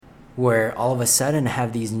where all of a sudden I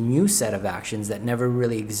have these new set of actions that never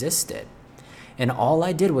really existed. And all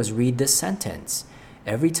I did was read this sentence.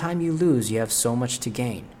 Every time you lose, you have so much to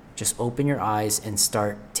gain. Just open your eyes and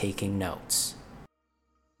start taking notes.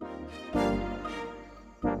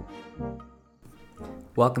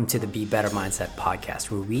 Welcome to the Be Better Mindset podcast,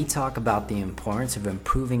 where we talk about the importance of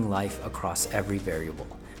improving life across every variable.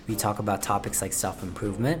 We talk about topics like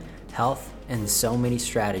self-improvement, health, and so many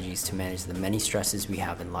strategies to manage the many stresses we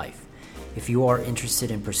have in life. If you are interested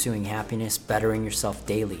in pursuing happiness, bettering yourself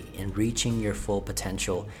daily, and reaching your full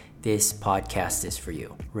potential, this podcast is for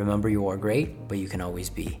you. Remember, you are great, but you can always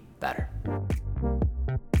be better.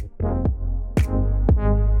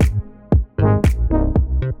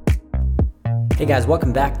 Hey guys,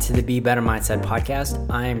 welcome back to the Be Better Mindset podcast.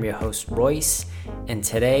 I am your host, Royce, and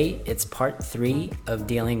today it's part 3 of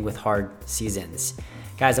dealing with hard seasons.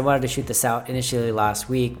 Guys, I wanted to shoot this out initially last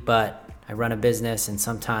week, but I run a business and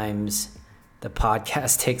sometimes the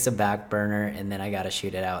podcast takes a back burner and then I got to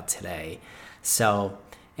shoot it out today.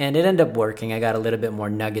 And it ended up working. I got a little bit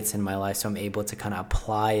more nuggets in my life, so I'm able to kind of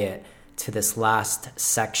apply it to this last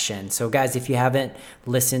section. So guys, if you haven't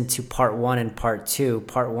listened to part 1 and part 2,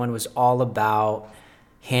 part 1 was all about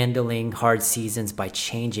handling hard seasons by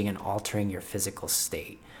changing and altering your physical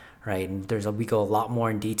state, right? And we go a lot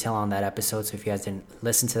more in detail on that episode. So if you guys didn't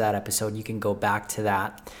listen to that episode, you can go back to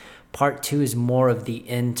that. Part 2 is more of the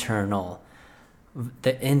internal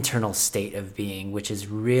state of being, which is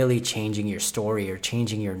really changing your story or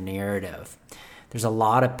changing your narrative. There's a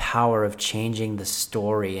lot of power of changing the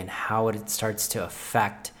story and how it starts to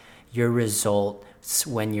affect your results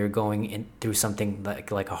when you're going through something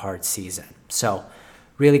like a hard season. So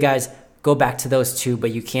really, guys, go back to those 2,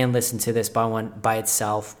 but you can listen to this by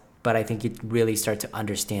itself. But I think you'd really start to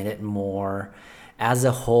understand it more as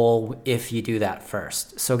a whole if you do that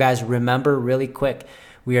first. So guys, remember really quick,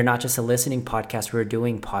 we are not just a listening podcast, we're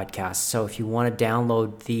doing podcasts. So if you want to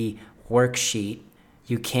download the worksheet,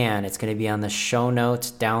 you can. It's going to be on the show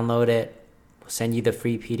notes. Download it. We'll send you the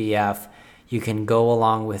free PDF. You can go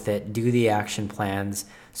along with it, do the action plans.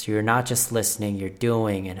 So you're not just listening, you're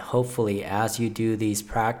doing. And hopefully as you do these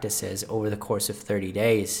practices over the course of 30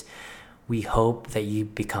 days, we hope that you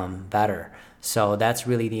become better. So that's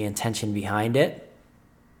really the intention behind it.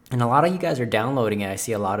 And a lot of you guys are downloading it. I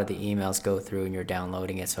see a lot of the emails go through and you're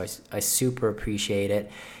downloading it. So I super appreciate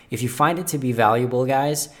it. If you find it to be valuable,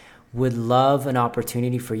 guys, would love an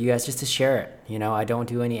opportunity for you guys just to share it. You know, I don't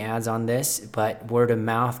do any ads on this, but word of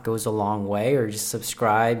mouth goes a long way. Or just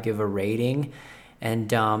subscribe, give a rating,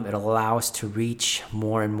 and it'll allow us to reach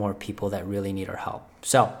more and more people that really need our help.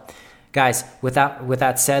 So guys, with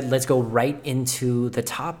that said, let's go right into the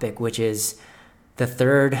topic, which is the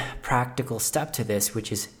third practical step to this,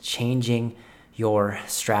 which is changing your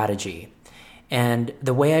strategy. And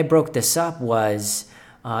the way I broke this up was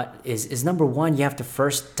is number 1, you have to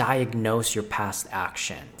first diagnose your past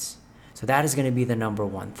actions. So that is going to be the number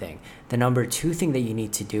 1 thing. The number 2 thing that you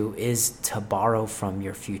need to do is to borrow from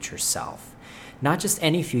your future self. Not just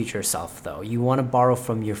any future self, though. You want to borrow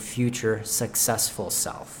from your future successful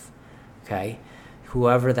self, okay?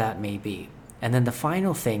 Whoever that may be. And then the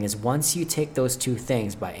final thing is, once you take those 2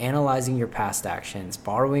 things by analyzing your past actions,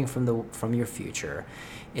 borrowing from your future,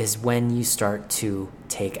 is when you start to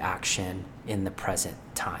take action in the present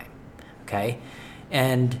time, okay?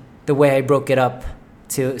 And the way I broke it up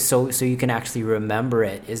so you can actually remember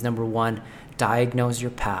it is, number 1, diagnose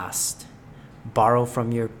your past, borrow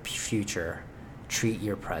from your future, treat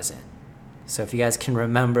your present. So if you guys can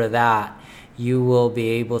remember that, you will be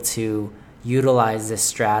able to utilize this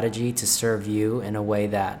strategy to serve you in a way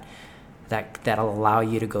that'll allow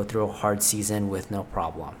you to go through a hard season with no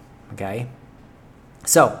problem, okay?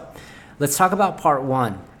 So let's talk about part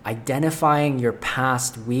 1, identifying your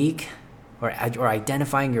past week or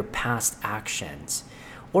identifying your past actions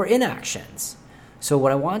or inactions. So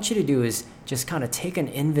what I want you to do is just kind of take an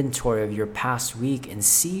inventory of your past week and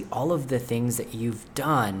see all of the things that you've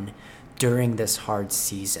done during this hard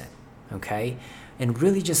season, okay? And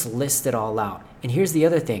really just list it all out. And here's the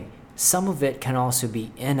other thing. Some of it can also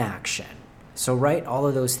be inaction. So write all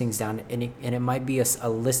of those things down, and it might be a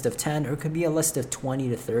list of 10, or it could be a list of 20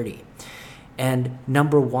 to 30. And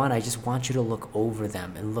number 1, I just want you to look over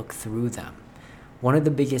them and look through them. One of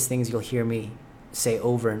the biggest things you'll hear me say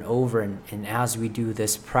over and over, and as we do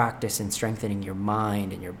this practice in strengthening your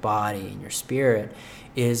mind and your body and your spirit,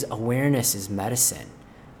 is awareness is medicine.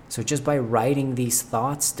 So just by writing these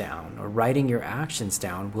thoughts down or writing your actions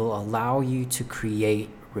down will allow you to create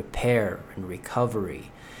repair and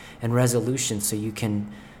recovery and resolution so you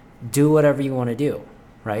can do whatever you want to do.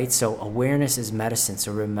 right? So awareness is medicine.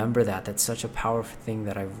 So remember that. That's such a powerful thing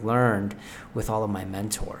that I've learned with all of my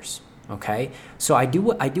mentors. Okay, so I do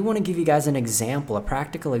want to give you guys an example, a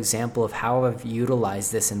practical example of how I've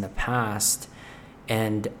utilized this in the past,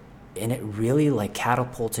 and it really like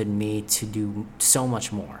catapulted me to do so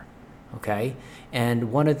much more. Okay,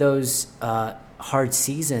 and one of those hard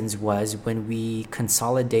seasons was when we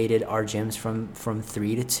consolidated our gyms from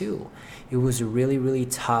 3 to 2. It was a really, really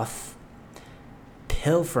tough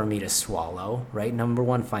pill for me to swallow, right? Number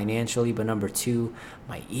one, financially, but number two,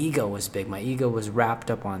 my ego was big. My ego was wrapped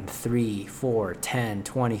up on 3, 4, 10,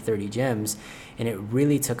 20, 30 gyms, and it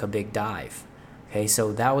really took a big dive. Okay,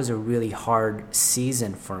 so that was a really hard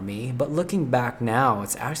season for me. But looking back now,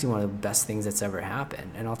 it's actually one of the best things that's ever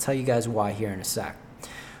happened. And I'll tell you guys why here in a sec.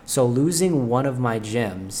 So losing one of my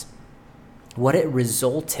gyms, what it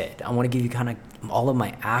resulted, I want to give you kind of all of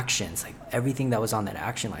my actions, like everything that was on that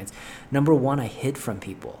action lines. Number one, I hid from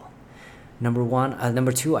people.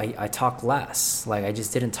 Number two, I talk less. Like I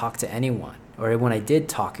just didn't talk to anyone. Or when I did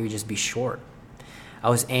talk, it would just be short. I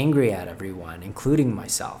was angry at everyone, including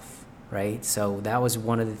myself, right? So that was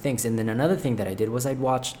one of the things. And then another thing that I did was I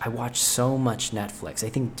watched so much Netflix. I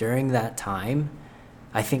think during that time,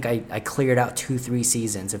 I cleared out 2-3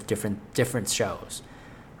 seasons of different shows,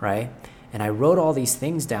 right? And I wrote all these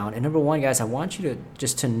things down. And number one, guys, I want you to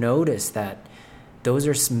just to notice that those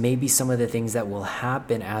are maybe some of the things that will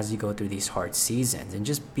happen as you go through these hard seasons, and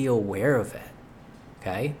just be aware of it,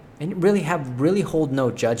 okay? And really hold no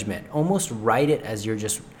judgment. Almost write it as you're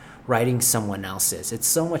just writing someone else's. It's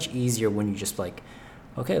so much easier when you just like,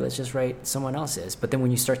 okay, let's just write someone else's. But then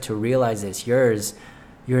when you start to realize it's yours,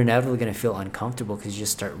 you're inevitably going to feel uncomfortable because you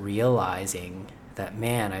just start realizing that,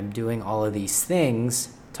 man, I'm doing all of these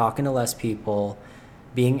things, talking to less people,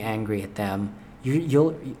 being angry at them.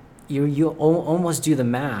 You'll almost do the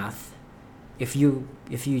math. If you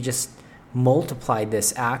just multiplied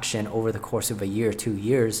this action over the course of a year, 2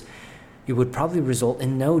 years, it would probably result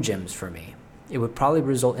in no gyms for me. It would probably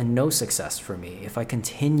result in no success for me if I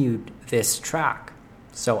continued this track.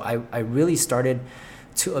 So I really started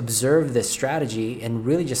to observe this strategy and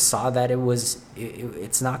really just saw that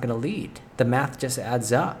it's not going to lead. The math just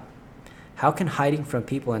adds up. How can hiding from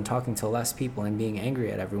people and talking to less people and being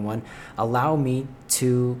angry at everyone allow me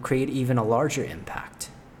to create even a larger impact?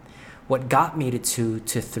 What got me to 2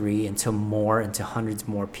 to 3 and to more and to hundreds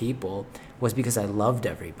more people was because I loved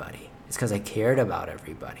everybody. It's because I cared about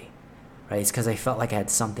everybody, right? It's because I felt like I had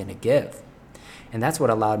something to give. And that's what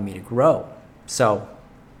allowed me to grow. So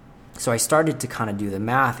I started to kind of do the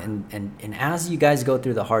math, and as you guys go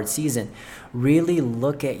through the hard season, really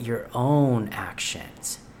look at your own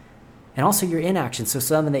actions and also your inactions. So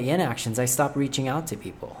some of the inactions, I stopped reaching out to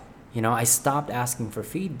people. I stopped asking for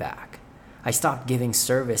feedback. I stopped giving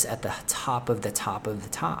service at the top of the top of the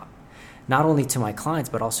top, not only to my clients,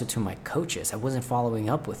 but also to my coaches. I wasn't following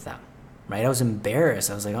up with them, right? I was embarrassed.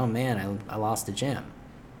 I was like, oh man, I lost the gym.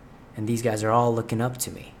 And these guys are all looking up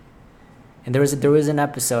to me. And there was an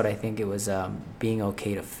episode, I think it was being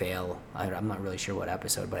okay to fail. I'm not really sure what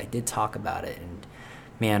episode, but I did talk about it. And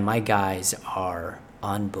man, my guys are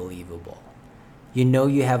unbelievable.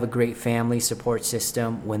 You have a great family support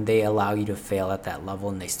system when they allow you to fail at that level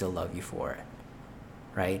and they still love you for it,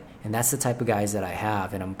 right? And that's the type of guys that I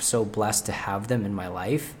have, and I'm so blessed to have them in my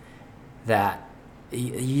life that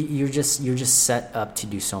you're just set up to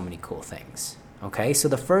do so many cool things. Okay, so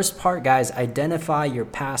the first part, guys, identify your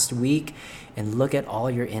past week and look at all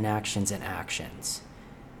your inactions and actions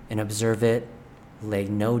and observe it, lay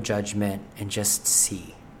no judgment, and just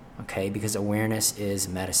see, okay, because awareness is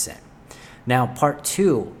medicine. Now, part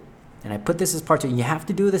 2, and I put this as part 2, and you have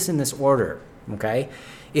to do this in this order, okay,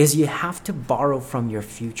 is you have to borrow from your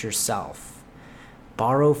future self.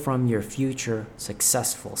 Borrow from your future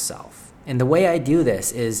successful self. And the way I do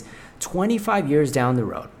this is 25 years down the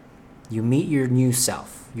road, you meet your new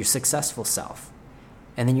self, your successful self,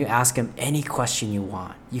 and then you ask him any question you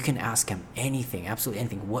want. You can ask him anything, absolutely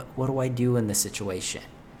anything. What do I do in this situation,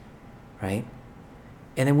 right?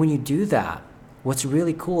 And then when you do that, what's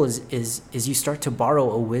really cool is you start to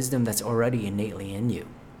borrow a wisdom that's already innately in you,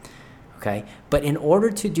 okay? But in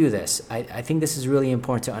order to do this, I think this is really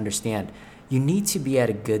important to understand. You need to be at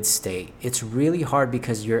a good state. It's really hard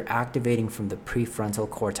because you're activating from the prefrontal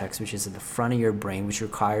cortex, which is at the front of your brain, which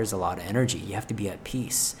requires a lot of energy. You have to be at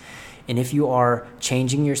peace. And if you are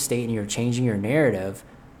changing your state and you're changing your narrative,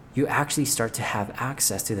 you actually start to have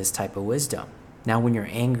access to this type of wisdom. Now, when you're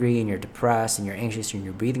angry and you're depressed and you're anxious and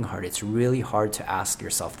you're breathing hard, it's really hard to ask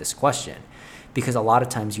yourself this question because a lot of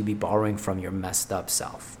times you'll be borrowing from your messed up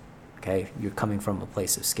self, okay? You're coming from a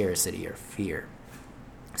place of scarcity or fear.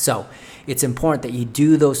 So it's important that you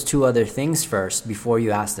do those two other things first before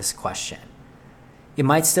you ask this question. It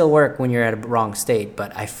might still work when you're at a wrong state,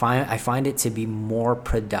 but I find it to be more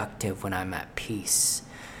productive when I'm at peace,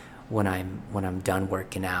 when I'm done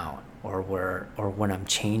working out, or when I'm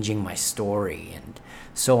changing my story, and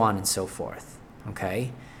so on and so forth.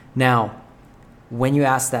 Okay? Now, when you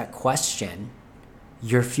ask that question,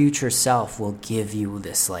 your future self will give you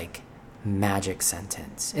this like magic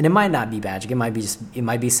sentence. And it might not be magic. It might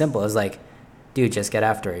be simple. It's like, dude, just get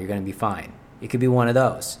after it. You're going to be fine. It could be one of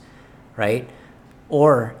those, right?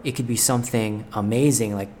 Or it could be something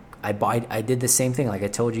amazing. Like I did the same thing. Like I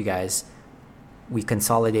told you guys, we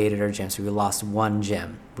consolidated our gyms. So we lost one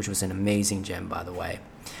gym, which was an amazing gym, by the way.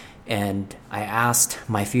 And I asked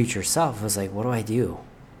my future self, I was like, what do I do?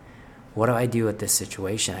 What do I do with this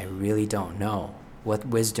situation? I really don't know. What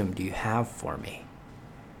wisdom do you have for me?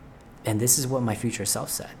 And this is what my future self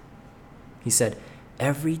said. He said,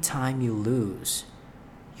 every time you lose,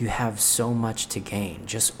 you have so much to gain.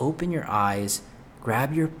 Just open your eyes,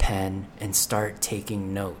 grab your pen, and start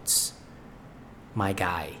taking notes. My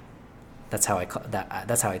guy. That's how I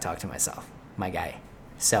talk to myself. My guy.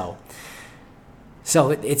 So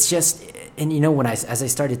it's just, and as I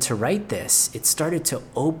started to write this, it started to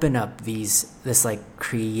open up this like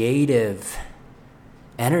creative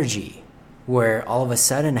energy where all of a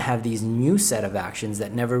sudden I have these new set of actions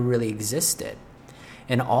that never really existed.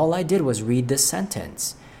 And all I did was read this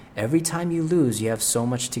sentence. Every time you lose, you have so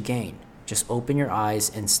much to gain. Just open your eyes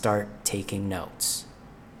and start taking notes.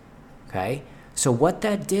 Okay? So what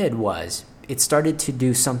that did was it started to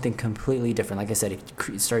do something completely different. Like I said,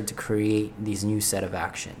 it started to create these new set of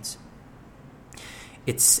actions.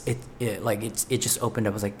 It just opened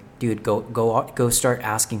up. I was like, dude, go start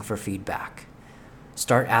asking for feedback.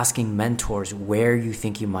 Start asking mentors where you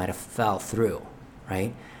think you might have fell through,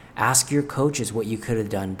 right? Ask your coaches what you could have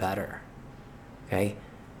done better. Okay?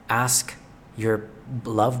 Ask your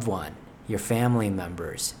loved one, your family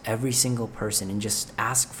members, every single person, and just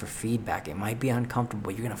ask for feedback. It might be uncomfortable,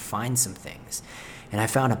 but you're going to find some things. And I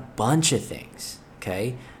found a bunch of things,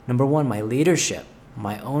 okay? Number one, my leadership.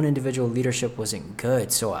 My own individual leadership wasn't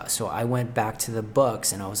good. So I went back to the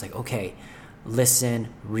books and I was like, okay, listen,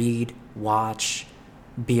 read, watch,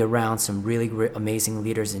 be around some really amazing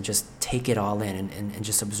leaders and just take it all in and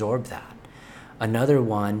just absorb that. Another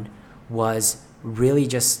one was really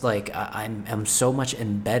just like I'm so much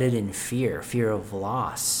embedded in fear of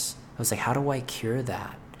loss. I was like, how do I cure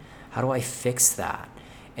that? How do I fix that?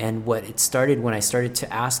 And what it started when I started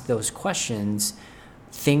to ask those questions,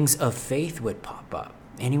 things of faith would pop up.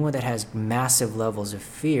 Anyone that has massive levels of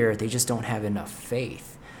fear, they just don't have enough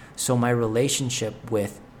faith. So my relationship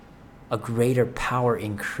with a greater power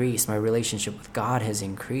increased. My relationship with God has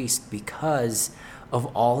increased because of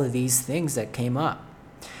all of these things that came up.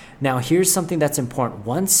 Now, here's something that's important.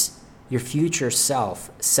 Once your future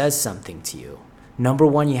self says something to you, number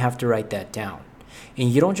one, you have to write that down. And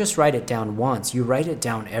you don't just write it down once, you write it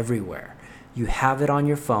down everywhere. You have it on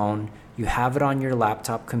your phone, you have it on your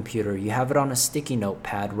laptop computer, you have it on a sticky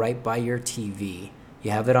notepad right by your TV,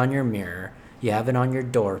 you have it on your mirror, you have it on your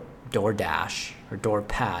door dash or door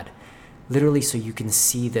pad, literally so you can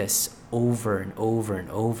see this over and over and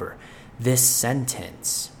over. This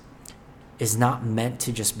sentence is not meant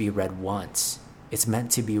to just be read once. It's meant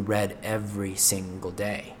to be read every single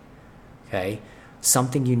day. Okay?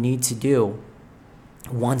 Something you need to do,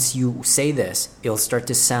 once you say this, it'll start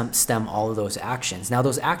to stem all of those actions. Now,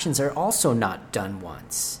 those actions are also not done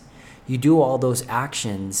once. You do all those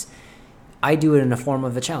actions. I do it in the form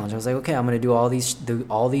of a challenge. I was like, okay, I'm going to do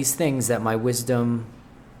all these things that my wisdom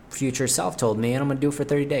future self told me, and I'm going to do it for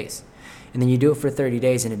 30 days. And then you do it for 30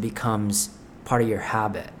 days, and it becomes part of your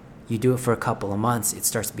habit. You do it for a couple of months, it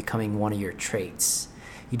starts becoming one of your traits.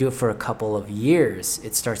 You do it for a couple of years,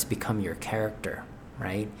 it starts to become your character,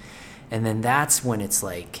 right? And then that's when it's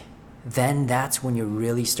like, that's when you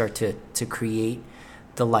really start to create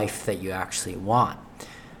the life that you actually want.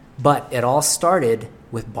 But it all started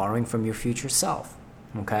with borrowing from your future self,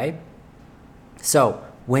 okay? So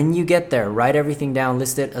when you get there, write everything down,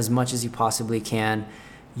 list it as much as you possibly can.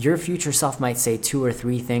 Your future self might say 2 or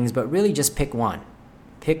 3 things, but really just pick one.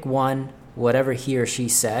 Pick one, whatever he or she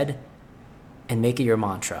said, and make it your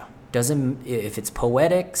mantra. If it's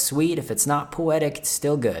poetic, sweet. If it's not poetic, it's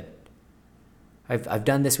still good. I've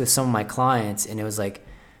done this with some of my clients, and it was like,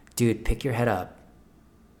 dude, pick your head up.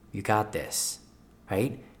 You got this,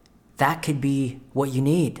 right? That could be what you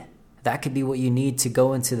need. That could be what you need to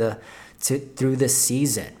go through this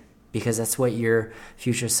season, because that's what your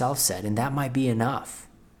future self said, and that might be enough.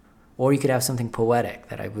 Or you could have something poetic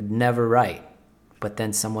that I would never write, but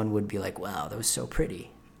then someone would be like, wow, that was so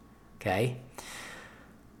pretty. Okay?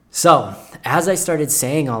 So, as I started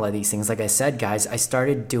saying all of these things, like I said, guys, I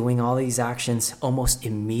started doing all these actions almost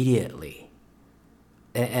immediately.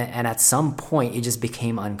 And at some point, it just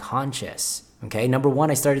became unconscious. Okay? Number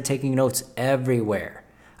one, I started taking notes everywhere.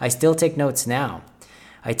 I still take notes now.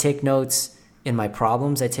 I take notes in my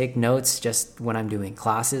problems. I take notes just when I'm doing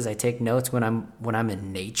classes. I take notes when I'm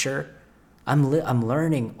in nature. I'm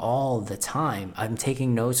learning all the time. I'm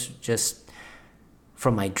taking notes just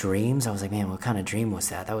from my dreams. I was like, man, what kind of dream was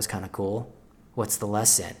that? That was kind of cool. What's the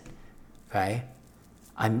lesson? Okay?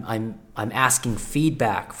 I'm asking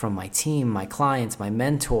feedback from my team, my clients, my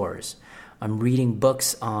mentors. I'm reading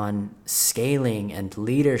books on scaling and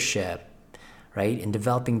leadership, right? And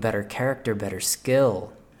developing better character, better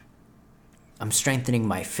skill. I'm strengthening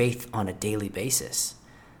my faith on a daily basis.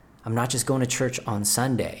 I'm not just going to church on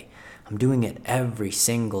Sunday. I'm doing it every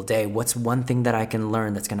single day. What's one thing that I can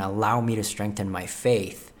learn that's going to allow me to strengthen my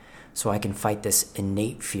faith so I can fight this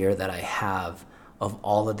innate fear that I have of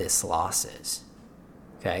all of this losses?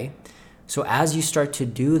 Okay? So as you start to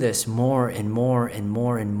do this more and more and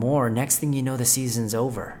more and more, next thing you know, the season's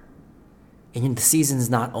over. And the season's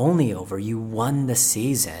not only over, you won the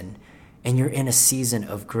season and you're in a season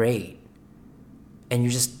of great. And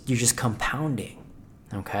you're just compounding,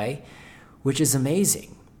 okay? Which is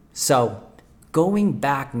amazing. So going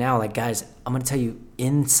back now, like guys, I'm going to tell you,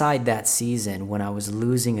 inside that season when I was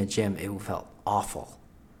losing a gym, it felt awful,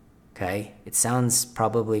 okay? It sounds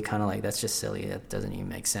probably kind of like, that's just silly. That doesn't even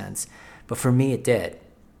make sense. But for me, it did.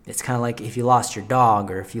 It's kind of like if you lost your dog,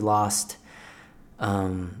 or if you lost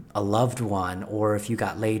a loved one, or if you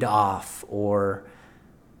got laid off, or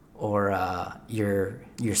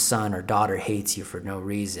your son or daughter hates you for no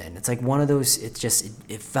reason. It's like one of those,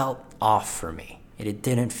 it felt off for me. It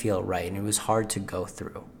didn't feel right, and it was hard to go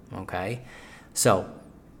through, okay? So,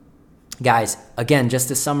 guys, again, just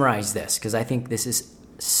to summarize this, because I think this is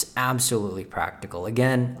absolutely practical.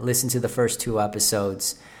 Again, listen to the first 2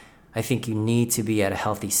 episodes. I think you need to be at a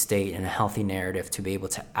healthy state and a healthy narrative to be able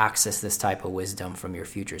to access this type of wisdom from your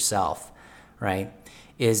future self, right?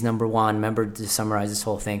 Is number one, remember to summarize this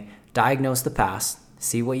whole thing, diagnose the past,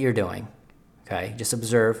 see what you're doing, okay? Just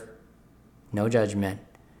observe, no judgment.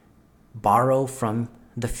 Borrow from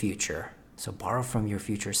the future. So borrow from your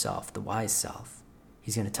future self, the wise self.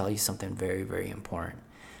 He's going to tell you something very, very important.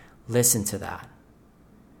 Listen to that.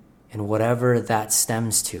 And whatever that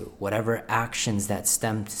stems to, whatever actions that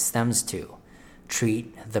stems to,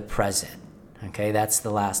 treat the present. Okay, that's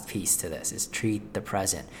the last piece to this, is treat the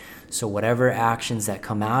present. So whatever actions that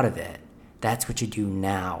come out of it, that's what you do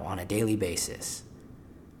now on a daily basis.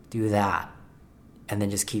 Do that. And then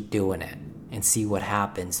just keep doing it and see what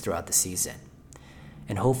happens throughout the season.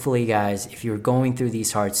 And hopefully, guys, if you're going through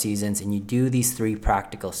these hard seasons and you do these 3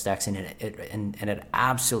 practical steps and it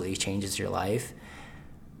absolutely changes your life,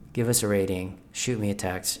 give us a rating, shoot me a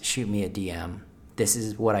text, shoot me a DM. This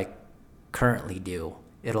is what I currently do.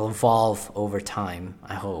 It'll evolve over time,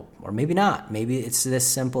 I hope. Or maybe not. Maybe it's this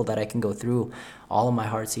simple that I can go through all of my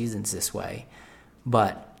hard seasons this way.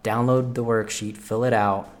 But download the worksheet, fill it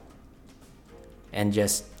out, and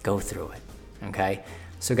just go through it, okay?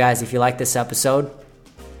 So guys, if you like this episode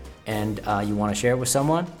and you want to share it with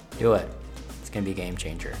someone, do it. It's going to be a game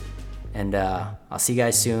changer. And I'll see you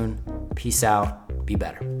guys soon. Peace out. Be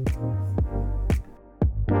better.